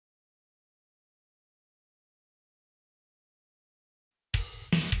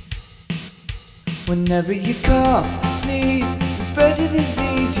Whenever you cough, sneeze, and spread your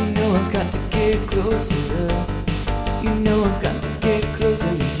disease, you know I've got to get closer. You know I've got to get closer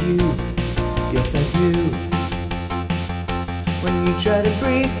to you. Yes, I do. When you try to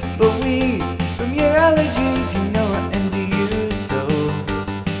breathe but wheeze from your allergies, you know I envy you so.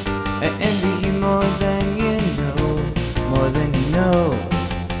 I envy you more than you know, more than you know.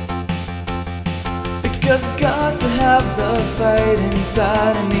 Because I've got to have the fight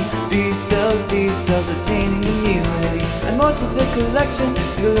inside of me. B cells, D cells, attaining immunity. And more to the collection,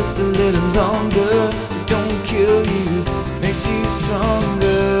 you list a little longer. It don't kill you, makes you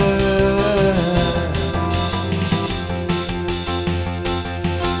stronger.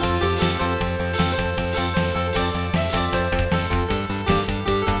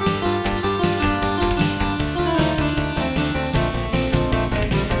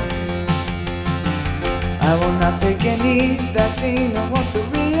 I will not take any vaccine, I want the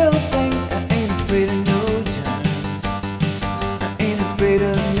real thing. I ain't afraid of no germs, I ain't afraid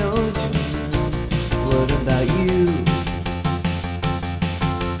of no germs. What about you?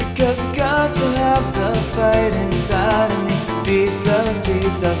 Because I got to have the fight inside of me. B cells, T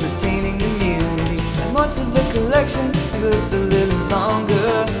cells, attaining immunity. And more to the collection, it lasts a little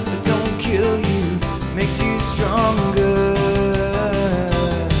longer. But don't kill you, makes you stronger.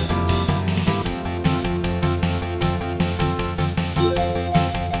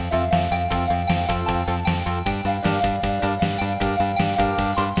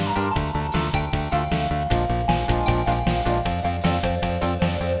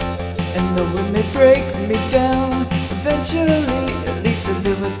 And though it may break me down, eventually at least I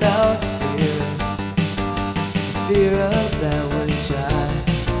live without fear. Fear of that which I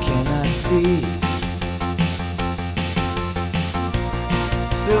cannot see.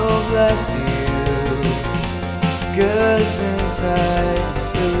 So bless you, Gesundheit,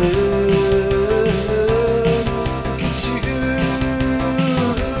 salute. Look at you.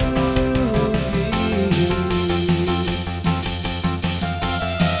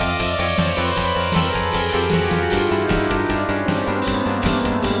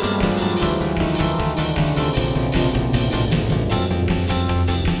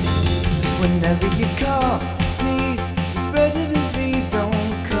 Whenever you cough, sneeze,